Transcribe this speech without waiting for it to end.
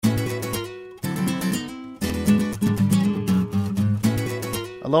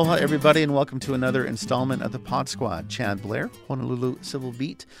Aloha, everybody, and welcome to another installment of the Pod Squad. Chad Blair, Honolulu Civil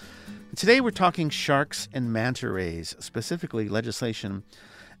Beat. Today we're talking sharks and manta rays, specifically legislation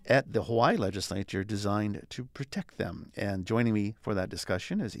at the Hawaii legislature designed to protect them. And joining me for that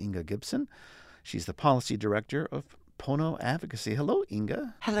discussion is Inga Gibson. She's the policy director of Pono Advocacy. Hello,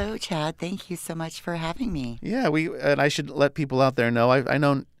 Inga. Hello, Chad. Thank you so much for having me. Yeah, and I should let people out there know I've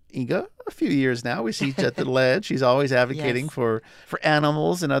known Inga a few years now. We see each at the ledge. She's always advocating Yes. for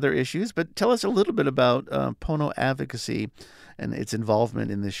animals and other issues. But tell us a little bit about Pono Advocacy and its involvement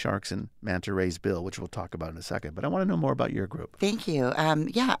in this sharks and manta rays bill, which we'll talk about in a second. But I want to know more about your group. Thank you.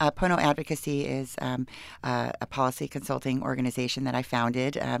 Pono Advocacy is a policy consulting organization that I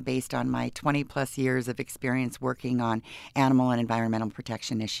founded based on my 20-plus years of experience working on animal and environmental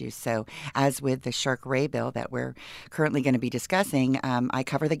protection issues. So as with the shark ray bill that we're currently going to be discussing, I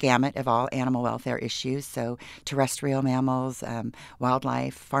cover the gamut of all animal welfare issues. So terrestrial mammals,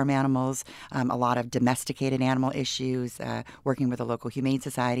 wildlife, farm animals, a lot of domesticated animal issues, working with the local humane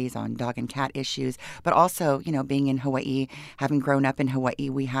societies on dog and cat issues, but also, being in Hawaii, having grown up in Hawaii,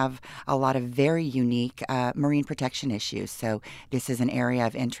 we have a lot of very unique marine protection issues. So this is an area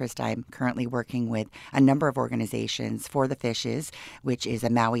of interest. I'm currently working with a number of organizations for the fishes, which is a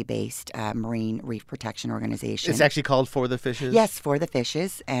Maui-based marine reef protection organization. It's actually called For the Fishes? Yes, for the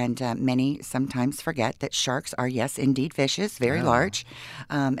fishes. And many sometimes forget that sharks are, yes, indeed fishes, very large,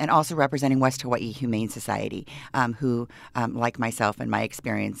 and also representing West Hawaii Humane Society, who, like myself and my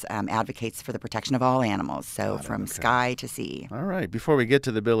experience, advocates for the protection of all animals, so from sky to sea. All right. Before we get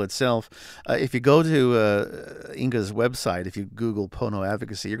to the bill itself, if you go to Inga's website, if you Google Pono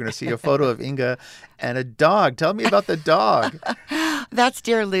Advocacy, you're going to see a photo of Inga and a dog. Tell me about the dog. That's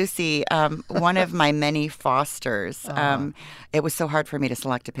dear Lucy, one of my many fosters. It was so hard for me to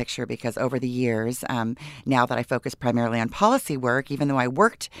select a picture because over the years, now that I focus primarily on policy work, even though I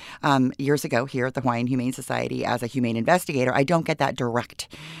worked years ago here at the Hawaiian Humane Society as a humane investigator, I don't get that direct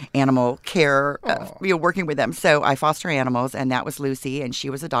animal care, working with them. So I foster animals, and that was Lucy, and she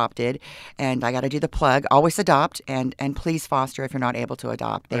was adopted. And I got to do the plug, always adopt, and please foster if you're not able to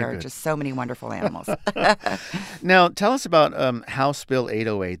adopt. There are just so many wonderful animals. Now, tell us about House Bill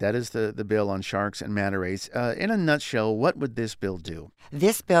 808. That is the bill on sharks and manta rays. In a nutshell, what would this bill do?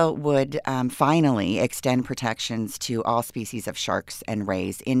 This bill would finally extend protections to all species of sharks and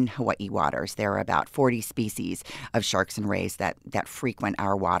rays in Hawaii waters. There are about 40 species of sharks and rays that frequent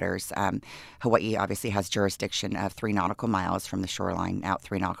our waters. Hawaii obviously has jurisdiction of 3 nautical miles from the shoreline out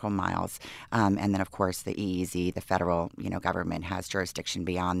 3 nautical miles. And then, of course, the EEZ, the federal government, has jurisdiction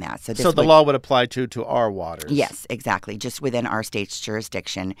beyond that. So the law would apply to our waters? Yes, exactly. Just within our state's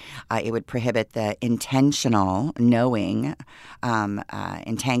jurisdiction. It would prohibit the intentional, knowing,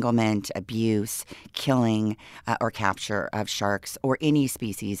 entanglement, abuse, killing, or capture of sharks or any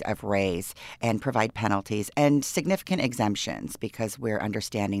species of rays, and provide penalties and significant exemptions, because we're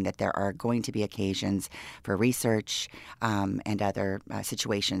understanding that there are going to be occasions for research and other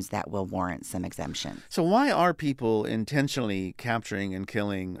situations that will warrant some exemption. So why are people intentionally capturing and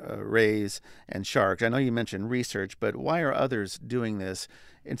killing rays and sharks? I know you mentioned research, but why are others doing this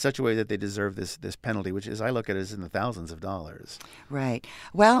in such a way that they deserve this penalty, which, as I look at it, is in the thousands of dollars? Right.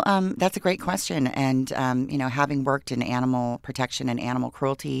 Well, that's a great question. And, having worked in animal protection and animal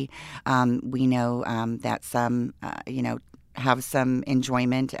cruelty, we know that some, have some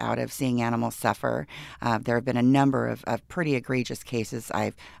enjoyment out of seeing animals suffer. There have been a number of pretty egregious cases.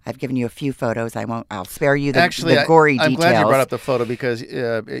 I've given you a few photos. I'll spare you the gory details. I'm glad you brought up the photo because,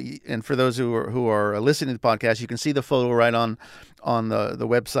 and for those who are listening to the podcast, you can see the photo right on the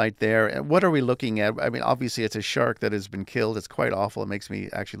website there. What are we looking at? I mean, obviously it's a shark that has been killed. It's quite awful. It makes me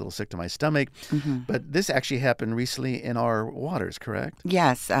actually a little sick to my stomach. Mm-hmm. But this actually happened recently in our waters, correct?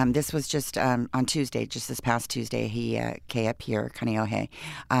 Yes. This was just on Tuesday, just this past Tuesday. He came up here, Kaneohe.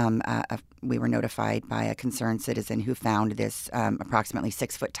 We were notified by a concerned citizen who found this approximately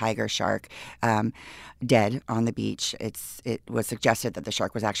 6-foot tiger shark dead on the beach. It was suggested that the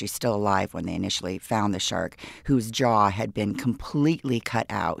shark was actually still alive when they initially found the shark, whose jaw had been completely cut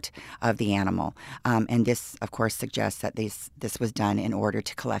out of the animal. And this, of course, suggests that this was done in order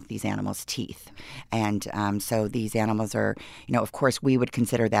to collect these animals' teeth. And so these animals are, of course, we would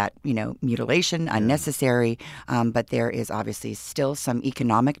consider that, mutilation, unnecessary. But there is obviously still some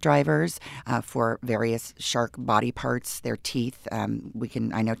economic drivers for various shark body parts, their teeth. I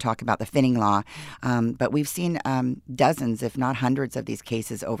know, talk about the finning law. But we've seen dozens, if not hundreds, of these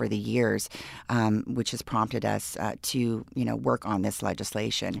cases over the years, which has prompted us to, work on this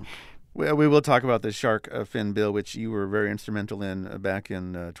legislation. Well, we will talk about the shark fin bill, which you were very instrumental in back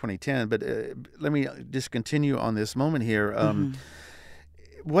in 2010. But let me just continue on this moment here.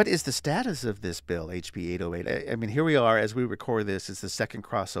 what is the status of this bill, HB 808? I mean, here we are as we record this. It's the second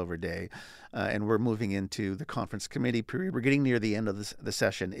crossover day, and we're moving into the conference committee period. We're getting near the end of the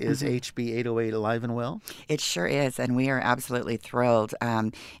session. Is HB 808 alive and well? It sure is, and we are absolutely thrilled.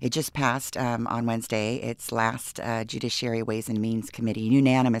 It just passed on Wednesday its last Judiciary Ways and Means Committee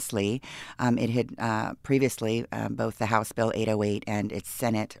unanimously. It had previously, both the House Bill 808 and its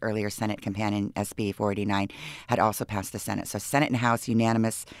earlier Senate companion SB 489 had also passed the Senate. So Senate and House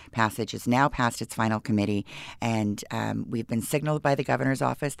unanimous passage is now past its final committee, and we've been signaled by the governor's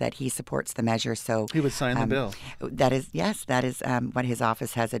office that he supports the measure. So he would sign the bill. That is what his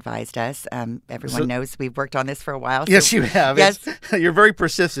office has advised us. Everyone knows we've worked on this for a while. So yes, you have. Yes. You're very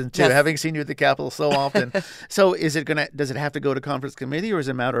persistent too, yes. having seen you at the Capitol so often. So does it have to go to conference committee, or is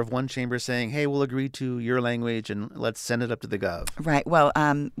it a matter of one chamber saying, hey, we'll agree to your language and let's send it up to the Gov? Right. Well,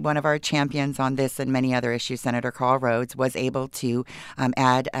 one of our champions on this and many other issues, Senator Carl Rhodes, was able to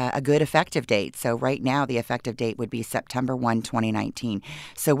add a good effective date. So right now, the effective date would be September 1, 2019.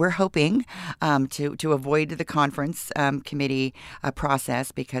 So we're hoping to avoid the conference committee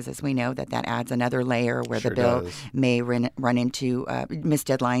process, because as we know, that adds another layer where the bill may run into missed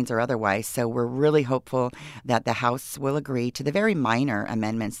deadlines or otherwise. So we're really hopeful that the House will agree to the very minor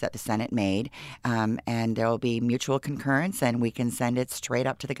amendments that the Senate made, and there will be mutual concurrence, and we can send it straight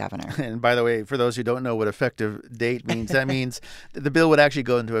up to the governor. And by the way, for those who don't know what effective date means, that means the bill would actually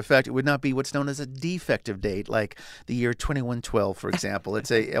go into effect. It would not be what's known as a defective date, like the year 2112, for example.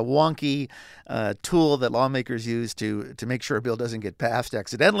 It's a wonky tool that lawmakers use to make sure a bill doesn't get passed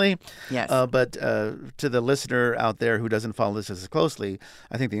accidentally. Yes. But to the listener out there who doesn't follow this as closely,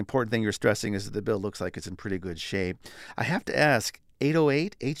 I think the important thing you're stressing is that the bill looks like it's in pretty good shape. I have to ask,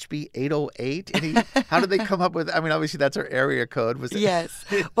 808, HB 808? How did they come up with? I mean, obviously that's our area code. Was it? Yes.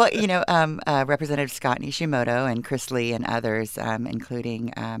 Well, Representative Scott Nishimoto and Chris Lee and others,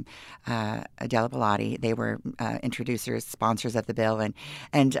 including Adela Bellotti, they were introducers, sponsors of the bill,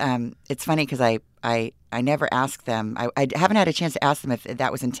 and it's funny because I never asked them. I haven't had a chance to ask them if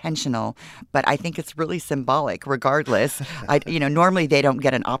that was intentional, but I think it's really symbolic. Regardless, normally they don't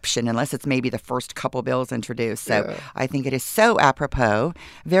get an option unless it's maybe the first couple bills introduced. So I think it is so apropos,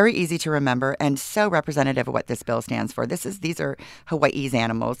 very easy to remember, and so representative of what this bill stands for. These are Hawaii's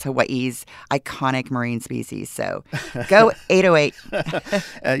animals, Hawaii's iconic marine species. So go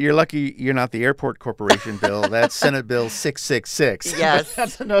 808. You're lucky you're not the Airport Corporation bill. That's Senate Bill 666. Yes,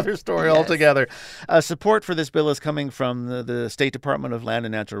 that's another story altogether. Support for this bill is coming from the State Department of Land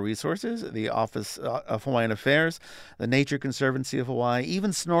and Natural Resources, the Office of Hawaiian Affairs, the Nature Conservancy of Hawaii,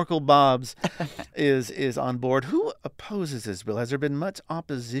 even Snorkel Bob's is on board. Who opposes this bill? Has there been much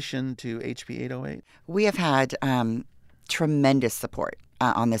opposition to HB 808? We have had tremendous support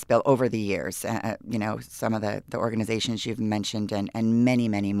on this bill over the years. Some of the organizations you've mentioned and many,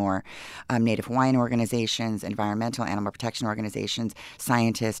 many more, Native Hawaiian organizations, environmental animal protection organizations,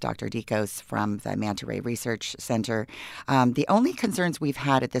 scientists, Dr. Dikos from the Manta Ray Research Center. The only concerns we've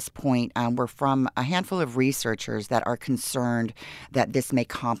had at this point were from a handful of researchers that are concerned that this may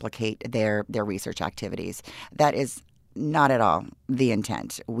complicate their research activities. That is not at all the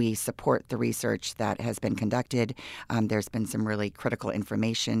intent. We support the research that has been conducted. There's been some really critical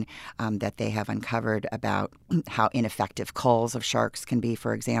information that they have uncovered about how ineffective culls of sharks can be,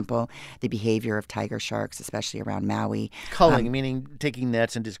 for example, the behavior of tiger sharks, especially around Maui. Culling, meaning taking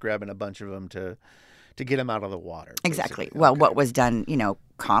nets and just grabbing a bunch of them to get them out of the water. Exactly. Basically. Well, Okay. What was done,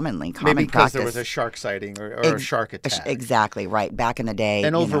 common Maybe because practice. there was a shark sighting or a shark attack. Exactly, right. Back in the day.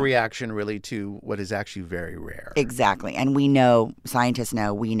 An overreaction really to what is actually very rare. Exactly. And scientists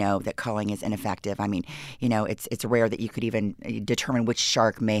know that culling is ineffective. I mean, it's rare that you could even determine which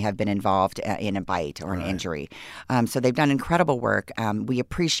shark may have been involved in a bite or an injury. So they've done incredible work. We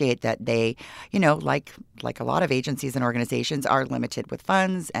appreciate that they, like a lot of agencies and organizations, are limited with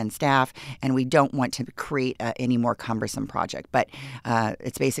funds and staff, and we don't want to create any more cumbersome project. But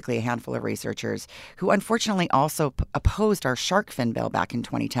it's basically a handful of researchers who unfortunately also opposed our shark fin bill back in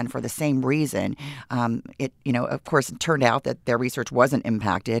 2010 for the same reason. Of course, it turned out that their research wasn't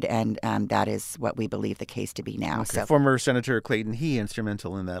impacted, and that is what we believe the case to be now. Okay. So, former Senator Clayton, he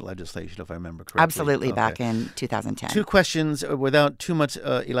instrumental in that legislation, if I remember correctly. Absolutely, back in 2010. Two questions without too much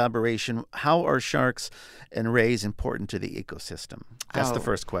elaboration. How are sharks and rays important to the ecosystem? That's the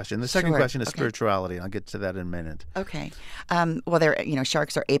first question. The second question is spirituality. I'll get to that in a minute. Okay.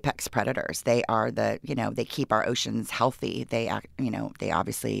 Sharks are apex predators. They are they keep our oceans healthy. They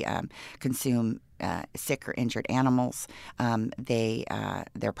obviously consume sick or injured animals.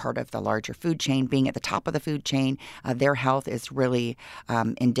 They're part of the larger food chain. Being at the top of the food chain, their health is really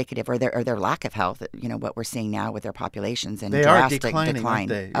indicative, or their lack of health. What we're seeing now with their populations and they drastic are declining,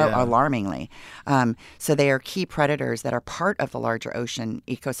 decline, aren't they? Yeah. Alarmingly. So they are key predators that are part of the larger ocean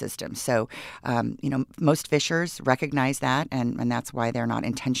ecosystem. So most fishers recognize that, and that's why they're not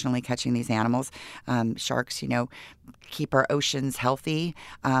intentionally catching these animals. Sharks, keep our oceans healthy.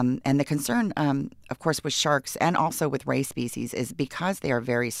 And the concern, of course, with sharks and also with ray species is because they are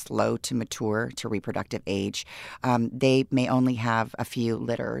very slow to mature to reproductive age. They may only have a few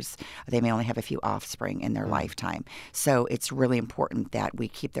litters. They may only have a few offspring in their lifetime. So it's really important that we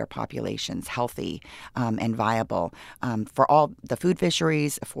keep their populations healthy and viable for all the food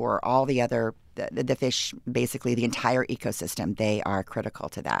fisheries, for all the other the fish, basically the entire ecosystem. They are critical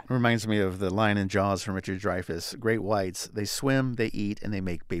to that. Reminds me of the line in Jaws from Richard Dreyfuss. Great whites, they swim, they eat, and they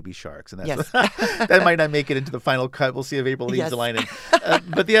make baby sharks. And that's that might not make it into the final cut. We'll see if April leaves the line in.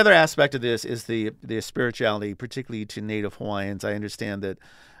 But the other aspect of this is the spirituality, particularly to Native Hawaiians. I understand that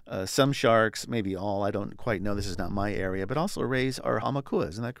some sharks, maybe all, I don't quite know, this is not my area, but also rays are hamakua.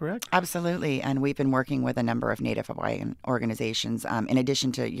 Isn't that correct? Absolutely. And we've been working with a number of Native Hawaiian organizations. In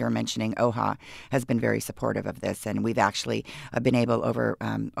addition to your mentioning, OHA has been very supportive of this. And we've actually been able over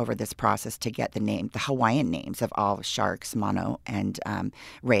this process to get the Hawaiian names of all sharks, mano, and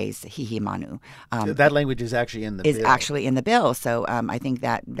rays, hihi manu. That language is actually in the bill. Is actually in the bill. So I think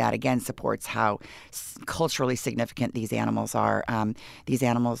that again supports how culturally significant these animals are. These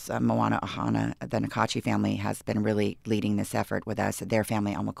animals, Moana Ahana, the Nakachi family, has been really leading this effort with us. Their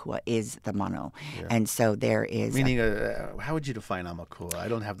family, Amakua, is the mano. Yeah. And so there is... Meaning, how would you define Amakua? I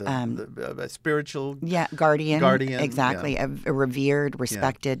don't have the spiritual... Yeah, guardian. Exactly. Yeah. A revered,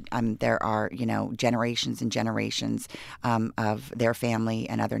 respected. There are, generations and generations of their family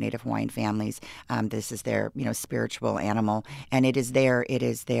and other Native Hawaiian families. This is their, spiritual animal. And it is their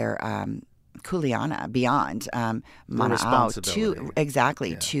kuleana beyond mana'au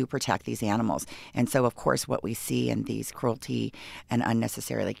to protect these animals. And so, of course, what we see in these cruelty and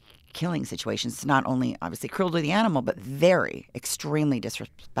unnecessarily killing situations is not only obviously cruel to the animal, but very extremely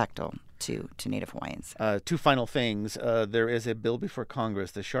disrespectful to Native Hawaiians. Two final things. There is a bill before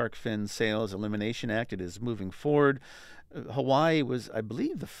Congress, the Shark Fin Sales Elimination Act. It is moving forward. Hawaii was, I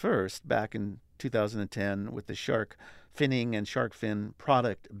believe, the first back in 2010 with the shark finning and shark fin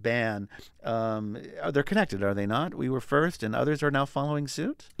product ban. They're connected, are they not? We were first and others are now following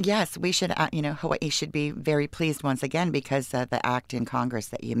suit? Yes, we should, Hawaii should be very pleased once again because the act in Congress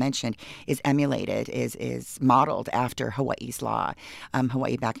that you mentioned is emulated, is modeled after Hawaii's law.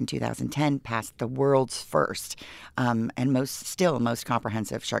 Hawaii back in 2010 passed the world's first and most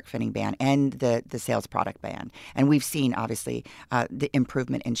comprehensive shark finning ban and the sales product ban. And we've seen, obviously, the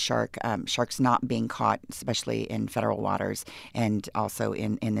improvement in sharks not being caught, especially in federal waters and also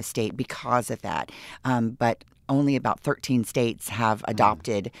in the state because of that. But only about 13 states have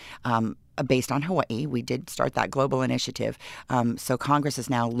adopted based on Hawaii. We did start that global initiative. So Congress is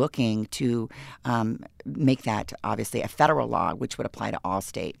now looking to make that obviously a federal law, which would apply to all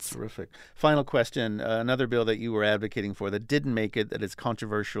states. Terrific. Final question. Another bill that you were advocating for that didn't make it, that is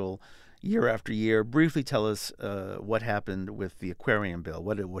controversial year after year. Briefly tell us what happened with the aquarium bill,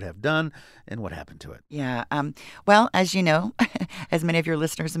 what it would have done, and what happened to it. Yeah. Well, as you know, as many of your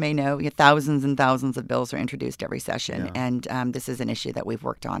listeners may know, thousands and thousands of bills are introduced every session. Yeah. And this is an issue that we've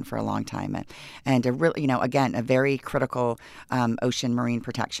worked on for a long time. And a really, again, a very critical ocean marine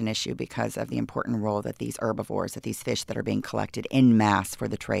protection issue because of the important role that these herbivores, that these fish that are being collected en masse for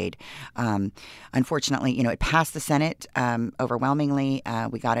the trade. Unfortunately, it passed the Senate overwhelmingly.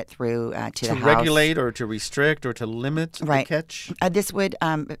 We got it through to the House. To regulate or to restrict or to limit the catch? This would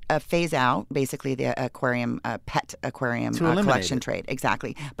phase out, basically, the aquarium, pet aquarium collection trade.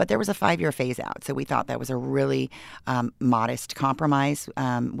 Exactly. But there was a 5-year phase out. So we thought that was a really modest compromise.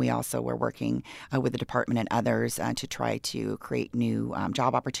 We also were working with the department and others to try to create new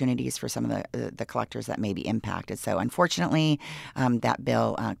job opportunities for some of the collectors that may be impacted. So unfortunately, that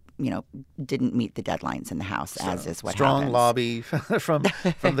bill didn't meet the deadlines in the House, as is what happens. Strong lobby from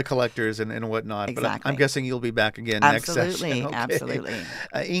the collectors and whatnot. Exactly. But I'm guessing you'll be back again next session. Okay. Absolutely.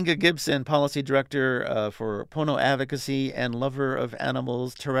 Inga Gibson, Policy Director for Pono Advocacy and lover of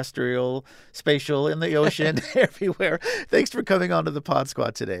animals, terrestrial, spatial, in the ocean, everywhere. Thanks for coming on to the Pod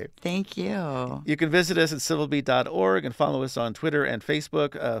Squad today. Thank you. You can visit us at civilbeat.org and follow us on Twitter and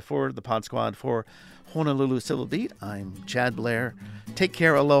Facebook for the Pod Squad. For Honolulu Civil Beat, I'm Chad Blair. Take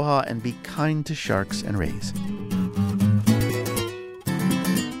care, aloha, and be kind to sharks and rays.